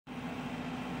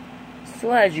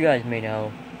So as you guys may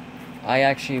know, I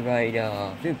actually write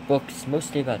books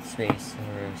mostly about space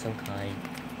or some kind.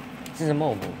 Since I'm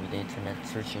mobile with the internet,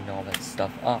 searching all that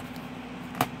stuff up.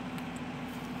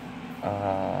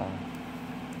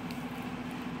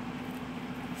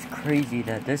 It's crazy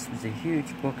that this was a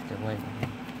huge book that went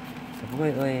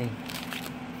completely.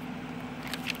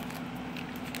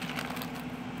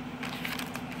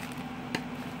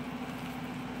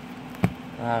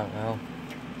 I don't know.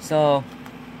 So,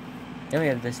 then we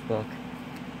have this book.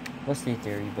 Mostly a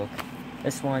theory book.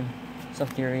 This one, some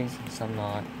theories, some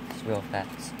not. It's real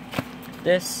facts.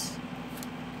 This,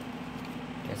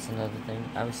 that's another thing.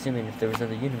 I'm assuming if there was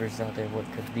other universes out there,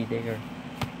 what could be there?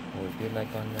 What would be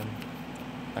like on them?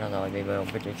 I don't know, I made my own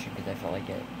prediction because I felt like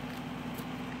it.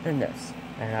 Then this.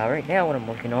 And right now what I'm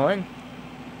working on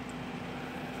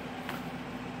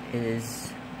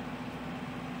is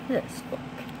this book.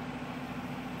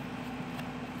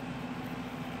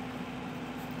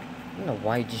 I don't know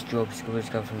why I just drew up Scooter's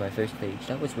Gun from my first page.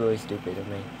 That was really stupid of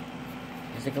me.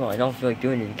 I was like, oh, I don't feel like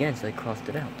doing it again, so I crossed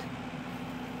it out.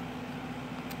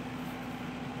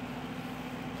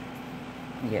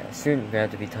 Yeah, soon I'm gonna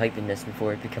have to be typing this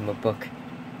before it become a book.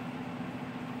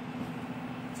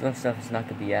 Some stuff is not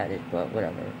gonna be added, but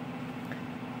whatever.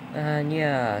 And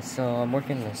yeah, so I'm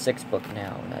working on the 6th book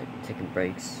now, and I'm taking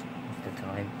breaks most of the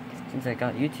time. Since I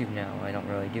got YouTube now, I don't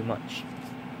really do much.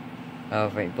 I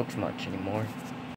don't write books much anymore.